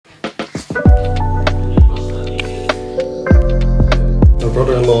My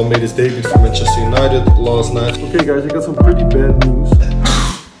brother-in-law made his debut for Manchester United last night. Okay guys, I got some pretty bad news.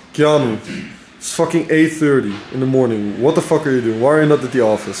 Keanu, it's fucking 8:30 in the morning. What the fuck are you doing? Why are you not at the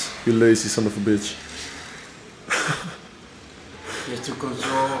office? You lazy son of a bitch. You have to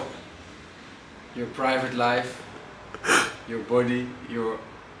control your private life, your body, your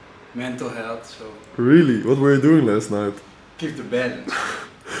mental health. So Really? What were you doing last night? keep the balance.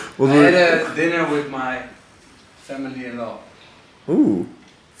 What I were had a dinner with my family-in-law. Ooh,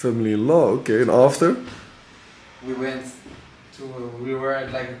 family-in-law. Okay, and after? We went to we were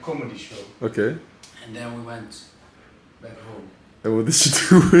at like a comedy show. Okay. And then we went back home. And what did you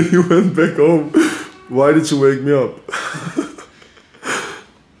do when you went back home? Why did you wake me up?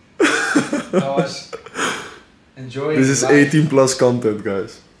 I was enjoying This is life. 18 plus content,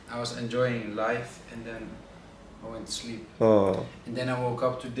 guys. I was enjoying life and then I went to sleep. Oh. And then I woke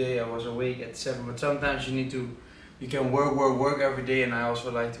up today, I was awake at 7, but sometimes you can work every day, and I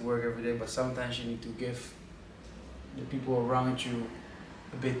also like to work every day, but sometimes you need to give the people around you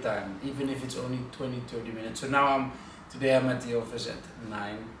a bit time, even if it's only 20-30 minutes. So now today I'm at the office at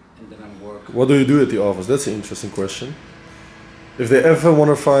 9 and then I'm working. What do you do at the office? That's an interesting question. If they ever want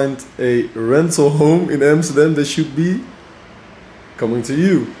to find a rental home in Amsterdam, they should be coming to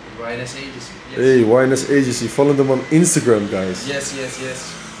you. YNS Agency. Yes. Hey, YNS Agency. Follow them on Instagram, guys. Yes.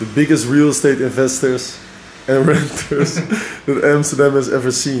 The biggest real estate investors and renters that Amsterdam has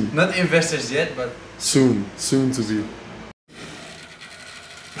ever seen. Not investors yet, but Soon to be.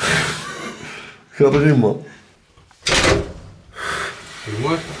 Ga erin, man.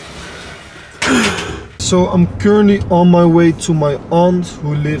 Goedemorgen. So I'm currently on my way to my aunt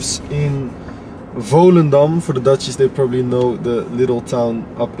who lives in Volendam. For the Dutchies, they probably know the little town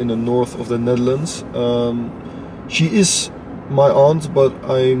up in the north of the Netherlands. She is my aunt, but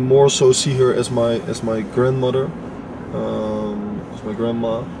I more so see her as my grandmother, as my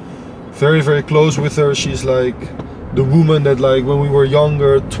grandma. Very close with her. She's like the woman that, like, when we were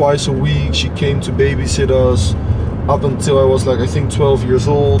younger, twice a week she came to babysit us up until I was like, I think 12 years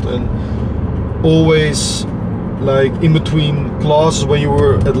old, and always like in between classes when you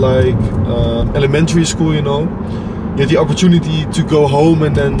were at like elementary school, you know, you had the opportunity to go home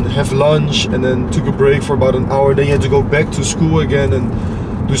and then have lunch and then took a break for about an hour, then you had to go back to school again and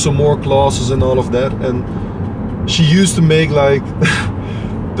do some more classes and all of that. And she used to make like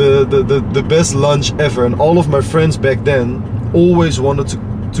the best lunch ever, and all of my friends back then always wanted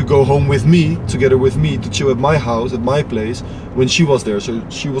to go home with me, together with me, to chill at my house, at my place, when she was there. So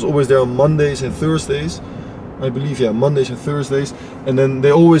she was always there on Mondays and Thursdays, I believe, yeah, Mondays and Thursdays. And then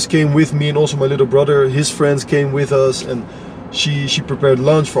they always came with me, and also my little brother, his friends came with us, and she prepared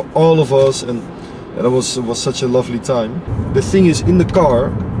lunch for all of us, and it was such a lovely time. The thing is, in the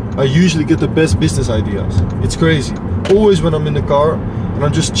car, I usually get the best business ideas. It's crazy. Always when I'm in the car, and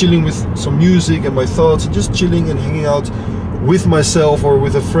I'm just chilling with some music and my thoughts, and just chilling and hanging out with myself or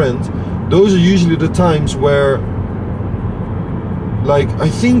with a friend, those are usually the times where, like, I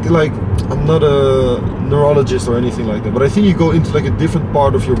think, like, I'm not a neurologist or anything like that, but I think you go into like a different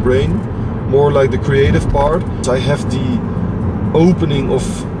part of your brain, more like the creative part. So I have the opening of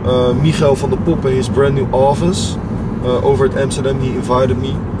Michael van der Poppen, his brand new office over at Amsterdam. He invited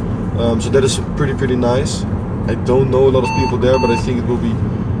me, so that is pretty nice. I don't know a lot of people there, but I think it will be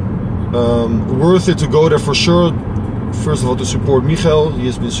worth it to go there for sure. First of all, to support Michael. He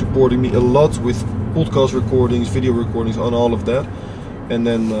has been supporting me a lot with podcast recordings, video recordings, and all of that. And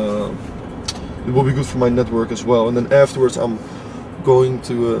then it will be good for my network as well. And then afterwards I'm going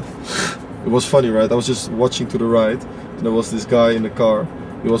to... it was funny, right? I was just watching to the right, and there was this guy in the car.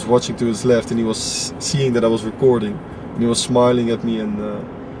 He was watching to his left, and he was seeing that I was recording. And he was smiling at me and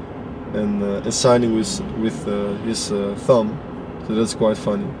signing with his thumb. So that's quite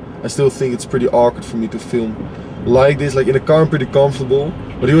funny. I still think it's pretty awkward for me to film like this. Like in the car I'm pretty comfortable,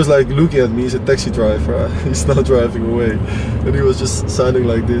 but he was like looking at me. He's a taxi driver, he's not driving away, and he was just signing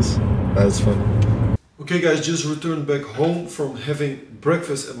like this. That's funny. Okay guys, just returned back home from having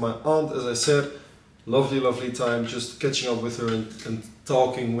breakfast at my aunt. As I said, lovely time, just catching up with her and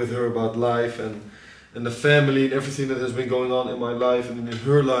talking with her about life and the family and everything that has been going on in my life and in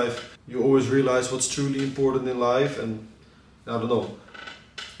her life. You always realize what's truly important in life, and I don't know,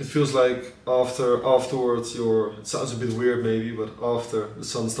 it feels like afterwards it sounds a bit weird maybe, but after the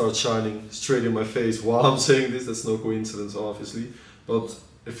sun starts shining straight in my face while I'm saying this, that's no coincidence obviously, but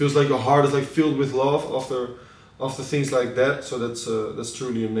it feels like your heart is like filled with love after things like that. So that's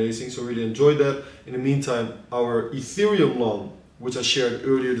truly amazing. So really enjoyed that. In the meantime, our Ethereum loan, which I shared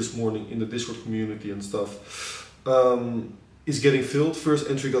earlier this morning in the Discord community and stuff, is getting filled. First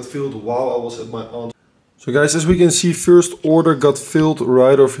entry got filled while I was at my aunt. So guys, as we can see, first order got filled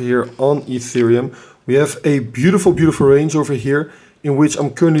right over here on Ethereum. We have a beautiful, beautiful range over here in which I'm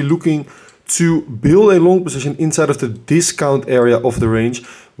currently looking to build a long position inside of the discount area of the range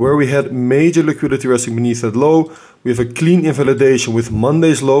where we had major liquidity resting beneath that low. We have a clean invalidation with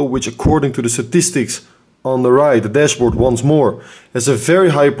Monday's low, which according to the statistics on the right, the dashboard once more, has a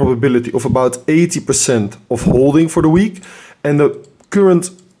very high probability of about 80% of holding for the week. And the current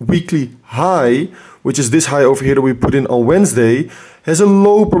weekly high, which is this high over here that we put in on Wednesday, has a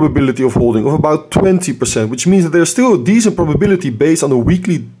low probability of holding of about 20%, which means that there's still a decent probability based on the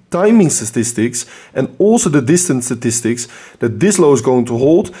weekly timing statistics and also the distance statistics that this low is going to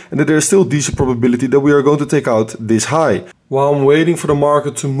hold and that there's still decent probability that we are going to take out this high. While I'm waiting for the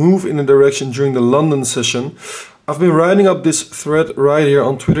market to move in a direction during the London session, I've been writing up this thread right here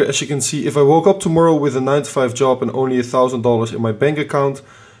on Twitter. As you can see, if I woke up tomorrow with a 9-to-5 job and only $1,000 in my bank account,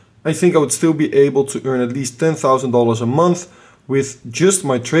 I think I would still be able to earn at least $10,000 a month with just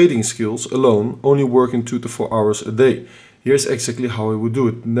my trading skills alone, only working 2 to 4 hours a day. Here's exactly how I would do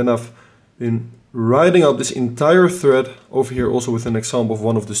it. And then I've been writing out this entire thread over here also with an example of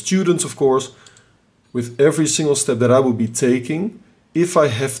one of the students, of course, with every single step that I would be taking if I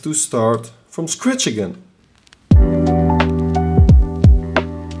have to start from scratch again.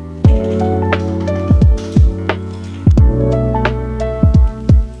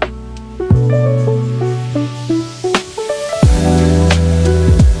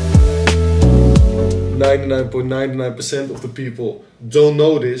 99.99% of the people don't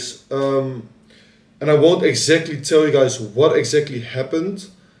know this, and I won't exactly tell you guys what exactly happened,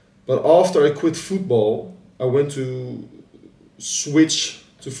 but after I quit football I went to switch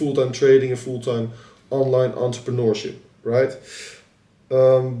to full-time trading and full-time online entrepreneurship, right?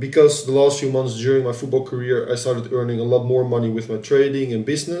 Because the last few months during my football career I started earning a lot more money with my trading and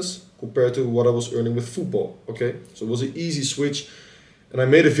business compared to what I was earning with football, okay? So it was an easy switch, and I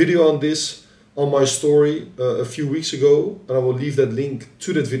made a video on this on my story a few weeks ago, and I will leave that link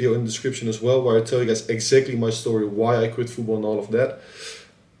to that video in the description as well, where I tell you guys exactly my story, why I quit football and all of that.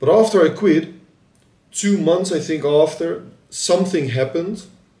 But after I quit, 2 months I think after, something happened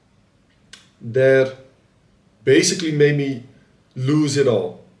that basically made me lose it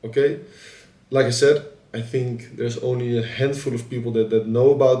all, okay? Like I said, I think there's only a handful of people that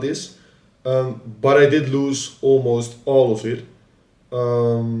know about this, but I did lose almost all of it.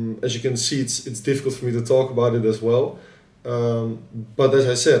 As you can see, it's difficult for me to talk about it as well, but as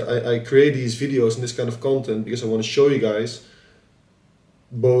I said, I create these videos and this kind of content because I want to show you guys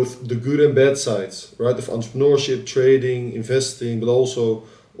both the good and bad sides, right, of entrepreneurship, trading, investing, but also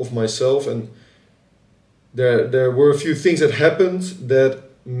of myself. And there were a few things that happened that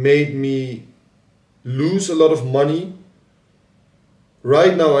made me lose a lot of money.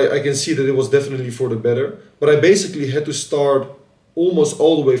 Right now I can see that it was definitely for the better, but I basically had to start almost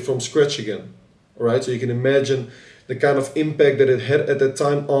all the way from scratch again. Alright, so you can imagine the kind of impact that it had at that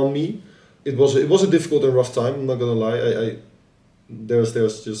time on me. It was a difficult and rough time, I'm not gonna lie. There's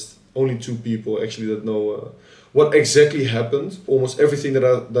just only 2 people actually that know what exactly happened. Almost everything that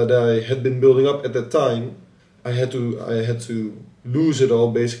I had been building up at that time, I had to lose it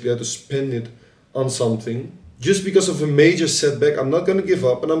all. Basically I had to spend it on something. Just because of a major setback, I'm not gonna give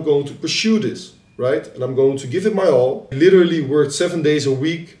up and I'm going to pursue this. Right? And I'm going to give it my all. I literally worked 7 days a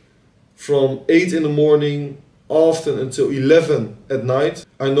week from 8 in the morning often until 11 at night.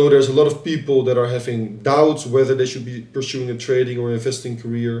 I know there's a lot of people that are having doubts whether they should be pursuing a trading or investing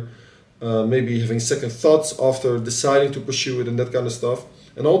career, maybe having second thoughts after deciding to pursue it and that kind of stuff.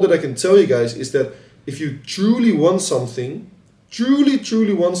 And all that I can tell you guys is that if you truly want something, truly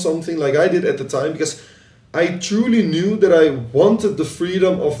want something like I did at the time, because I truly knew that I wanted the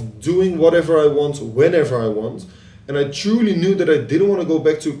freedom of doing whatever I want, whenever I want. And I truly knew that I didn't want to go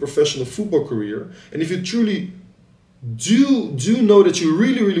back to a professional football career. And if you truly do know that you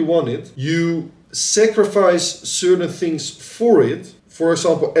really want it, you sacrifice certain things for it. For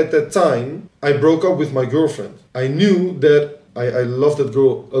example, at that time, I broke up with my girlfriend. I knew that I loved that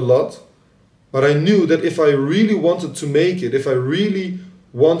girl a lot, but I knew that if I really wanted to make it, if I really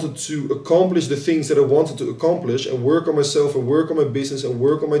wanted to accomplish the things that I wanted to accomplish and work on myself and work on my business and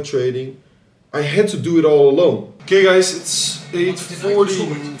work on my trading, I had to do it all alone. Okay guys, it's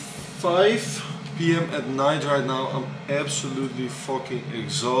 8:45 p.m. at night right now. I'm absolutely fucking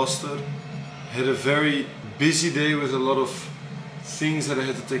exhausted. Had a very busy day with a lot of things that I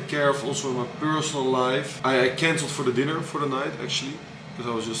had to take care of also in my personal life. I cancelled for the dinner for the night actually, because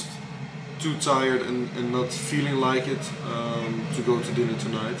I was just too tired and not feeling like it to go to dinner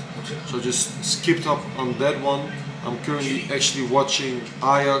tonight. So I just skipped up on that one. I'm currently actually watching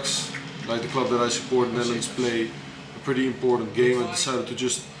Ajax like the club that I support in the Netherlands, play a pretty important game. I decided to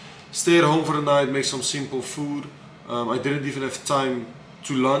just stay at home for the night, make some simple food. I didn't even have time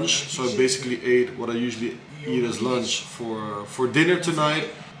to lunch, so I basically ate what I usually eat as lunch for dinner tonight.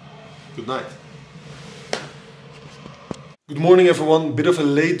 Good night. Good morning everyone, bit of a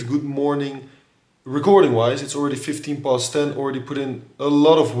late good morning recording wise. It's already 15 past 10, already put in a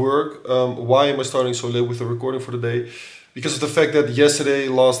lot of work. Why am I starting so late with the recording for the day? Because of the fact that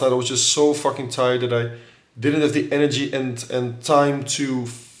last night I was just so fucking tired that I didn't have the energy and time to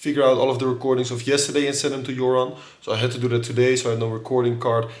figure out all of the recordings of yesterday and send them to Joran. So I had to do that today, so I had no recording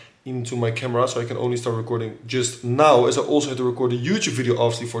card into my camera, so I can only start recording just now, as I also had to record a YouTube video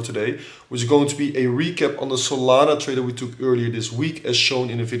obviously for today, which is going to be a recap on the Solana trade that we took earlier this week, as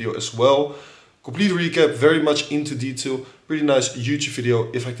shown in the video as well. Complete recap, very much into detail, pretty nice YouTube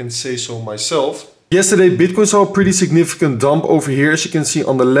video if I can say so myself. Yesterday Bitcoin saw a pretty significant dump over here, as you can see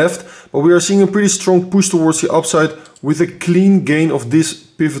on the left, but we are seeing a pretty strong push towards the upside with a clean gain of this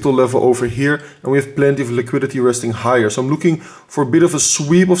pivotal level over here, and we have plenty of liquidity resting higher. So I'm looking for a bit of a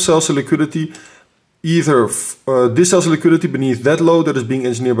sweep of sales liquidity, either this sales liquidity beneath that low that is being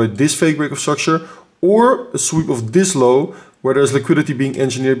engineered by this fake break of structure, or a sweep of this low where there's liquidity being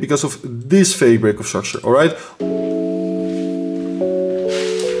engineered because of this fake break of structure. All right.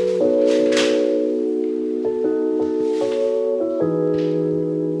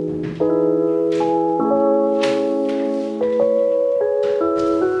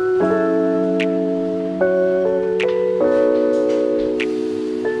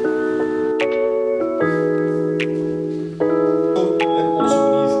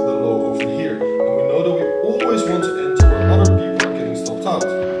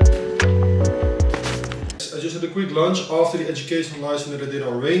 After the educational license that I did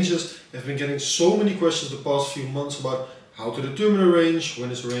on ranges, I've been getting so many questions the past few months about how to determine a range,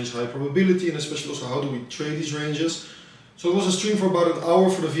 when is a range high probability, and especially also how do we trade these ranges. So it was a stream for about an hour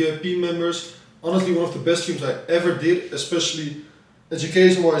for the VIP members. Honestly, one of the best streams I ever did, especially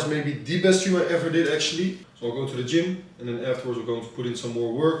education wise, maybe the best stream I ever did actually. So I'll go to the gym, and then afterwards we're going to put in some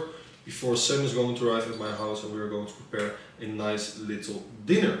more work before Sam is going to arrive at my house, and we are going to prepare a nice little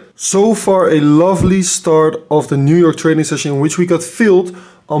dinner. So far a lovely start of the New York trading session, in which we got filled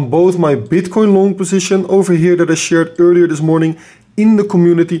on both my Bitcoin long position over here that I shared earlier this morning in the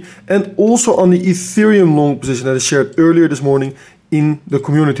community, and also on the Ethereum long position that I shared earlier this morning in the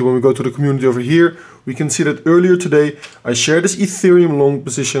community. When we go to the community over here, we can see that earlier today I shared this Ethereum long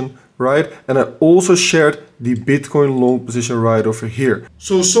position, right? And I also shared the Bitcoin long position right over here.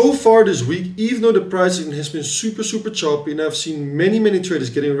 So far this week, even though the pricing has been super choppy and I've seen many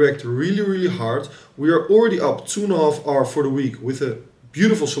traders getting wrecked really hard, we are already up 2.5 hours for the week with a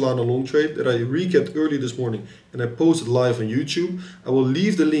beautiful Solana long trade that I recapped earlier this morning and I posted live on YouTube. I will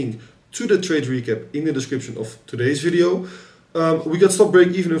leave the link to the trade recap in the description of today's video. We got stop break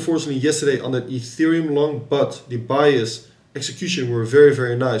even unfortunately yesterday on that Ethereum long, but the bias execution were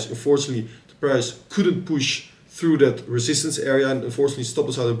very nice. Unfortunately, the price couldn't push through that resistance area and unfortunately stopped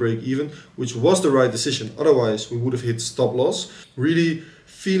us out of break even, which was the right decision. Otherwise, we would have hit stop loss. Really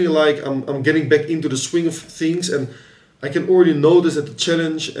feeling like I'm getting back into the swing of things, and I can already notice that the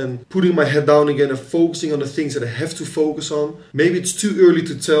challenge and putting my head down again and focusing on the things that I have to focus on. Maybe it's too early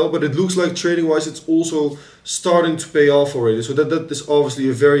to tell, but it looks like trading wise it's also starting to pay off already. So that is obviously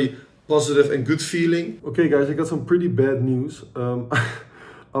a very positive and good feeling. Okay guys, I got some pretty bad news.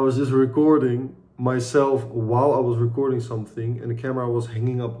 I was just recording myself while I was recording something and the camera was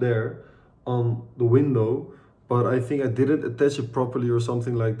hanging up there on the window, but I think I didn't attach it properly or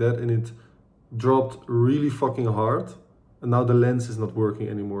something like that, and it dropped really fucking hard, and now the lens is not working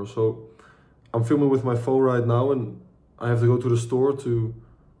anymore. So I'm filming with my phone right now and I have to go to the store to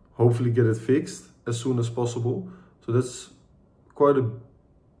hopefully get it fixed as soon as possible. So that's quite a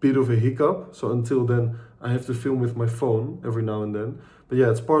bit of a hiccup. So until then I have to film with my phone every now and then. But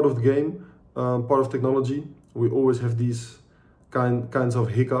yeah, it's part of the game, part of technology. We always have these kinds of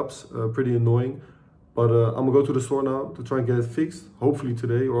hiccups, pretty annoying. But I'm gonna go to the store now to try and get it fixed, hopefully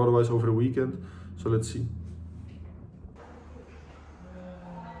today or otherwise over the weekend. So let's see.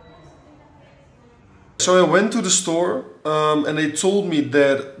 So I went to the store and they told me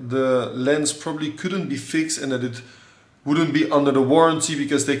that the lens probably couldn't be fixed and that it wouldn't be under the warranty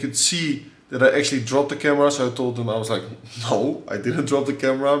because they could see that I actually dropped the camera. So I told them, I was like, no, I didn't drop the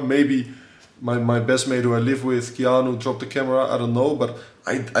camera. Maybe my best mate who I live with, Keanu, dropped the camera. I don't know, but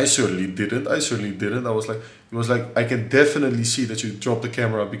I certainly didn't. I was like, I can definitely see that you dropped the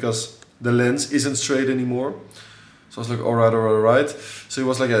camera because the lens isn't straight anymore. So I was like, all right. So he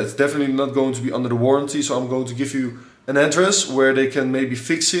was like, yeah, it's definitely not going to be under the warranty. So I'm going to give you an address where they can maybe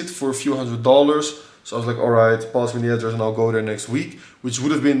fix it for a few $100s. So I was like, alright, pass me the address and I'll go there next week, which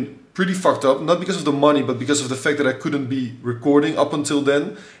would have been pretty fucked up, not because of the money, but because of the fact that I couldn't be recording up until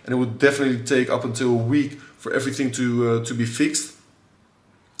then, and it would definitely take up until a week for everything to be fixed.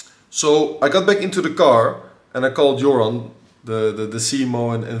 So I got back into the car and I called Joran, the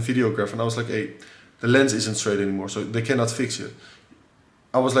CMO and videographer, and I was like, hey, the lens isn't straight anymore, so they cannot fix it.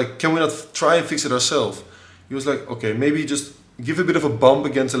 I was like, can we not try and fix it ourselves? He was like, okay, maybe just give a bit of a bump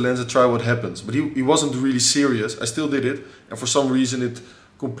against the lens and try what happens. But he wasn't really serious. I still did it, and for some reason it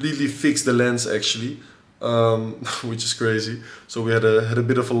completely fixed the lens actually, which is crazy. So we had a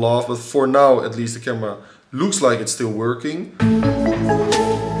bit of a laugh, but for now at least the camera looks like it's still working.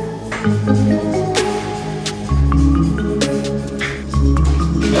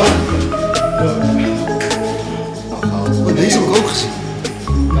 Deze heb ik ook gezien.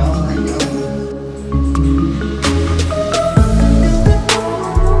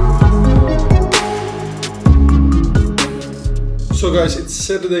 So guys, it's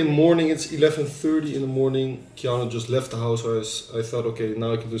Saturday morning, it's 11:30 in the morning. Keanu just left the house, so I thought, okay,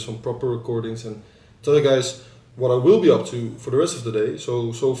 now I can do some proper recordings and tell you guys what I will be up to for the rest of the day.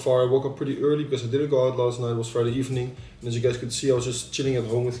 So far I woke up pretty early because I didn't go out last night, it was Friday evening. And as you guys could see, I was just chilling at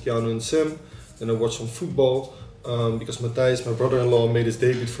home with Keanu and Sam. Then I watched some football. Because Matthijs, my brother-in-law, made his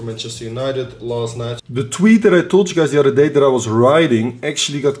debut for Manchester United last night. The tweet that I told you guys the other day that I was riding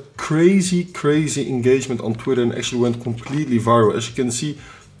actually got crazy engagement on Twitter and actually went completely viral. As you can see,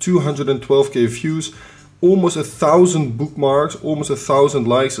 212k views, almost 1,000 bookmarks, almost 1,000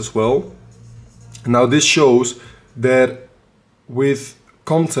 likes as well. Now this shows that with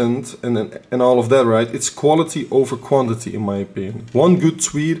content and all of that, right, it's quality over quantity in my opinion. One good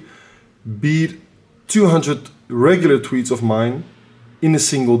tweet beat 200 regular tweets of mine in a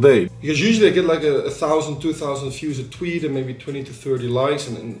single day. Because usually I get like 1,000, 2,000 views a tweet and maybe 20 to 30 likes,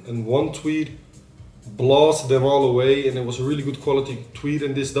 and one tweet blasted them all away, and it was a really good quality tweet.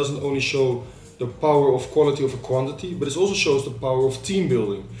 And this doesn't only show the power of quality over quantity, but it also shows the power of team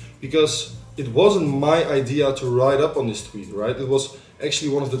building. Because it wasn't my idea to write up on this tweet, right? It was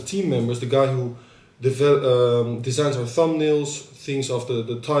actually one of the team members, the guy who designs our thumbnails, things of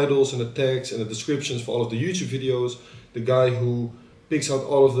the titles and the tags and the descriptions for all of the YouTube videos, the guy who picks out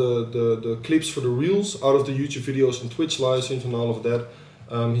all of the clips for the reels out of the YouTube videos and Twitch live streams and all of that.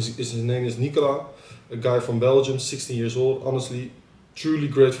 His name is Nicola, a guy from Belgium, 16 years old. Honestly, truly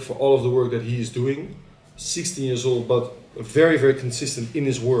grateful for all of the work that he is doing. 16 years old, but very consistent in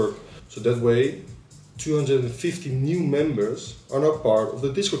his work. So that way, 250 new members are now part of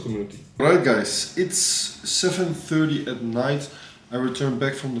the Discord community. Alright guys, it's 7:30 at night. I returned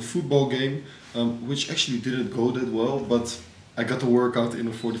back from the football game, which actually didn't go that well, but I got the workout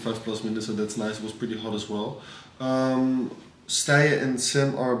in 45 plus minutes, so that's nice. It was pretty hot as well. Stije and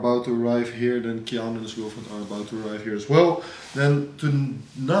Sam are about to arrive here, then Keanu and his girlfriend are about to arrive here as well. Then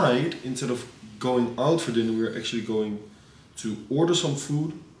tonight, instead of going out for dinner, we're actually going to order some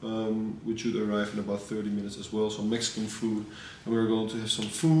food, which should arrive in about 30 minutes as well, some Mexican food. And we're going to have some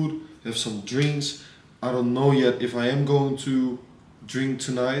food, have some drinks. I don't know yet if I am going to drink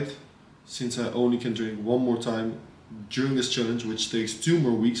tonight, since I only can drink one more time during this challenge, which takes 2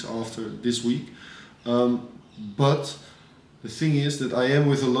 more weeks after this week. But the thing is that I am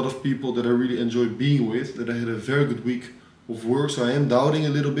with a lot of people that I really enjoy being with, that I had a very good week of work, so I am doubting a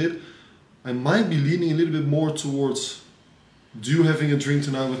little bit. I might be leaning a little bit more towards having a drink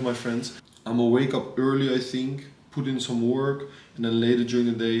tonight with my friends. I'm gonna wake up early, I think, put in some work, and then later during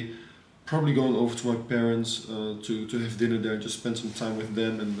the day probably going over to my parents to have dinner there, just spend some time with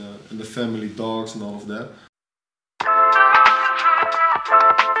them and the family, dogs and all of that.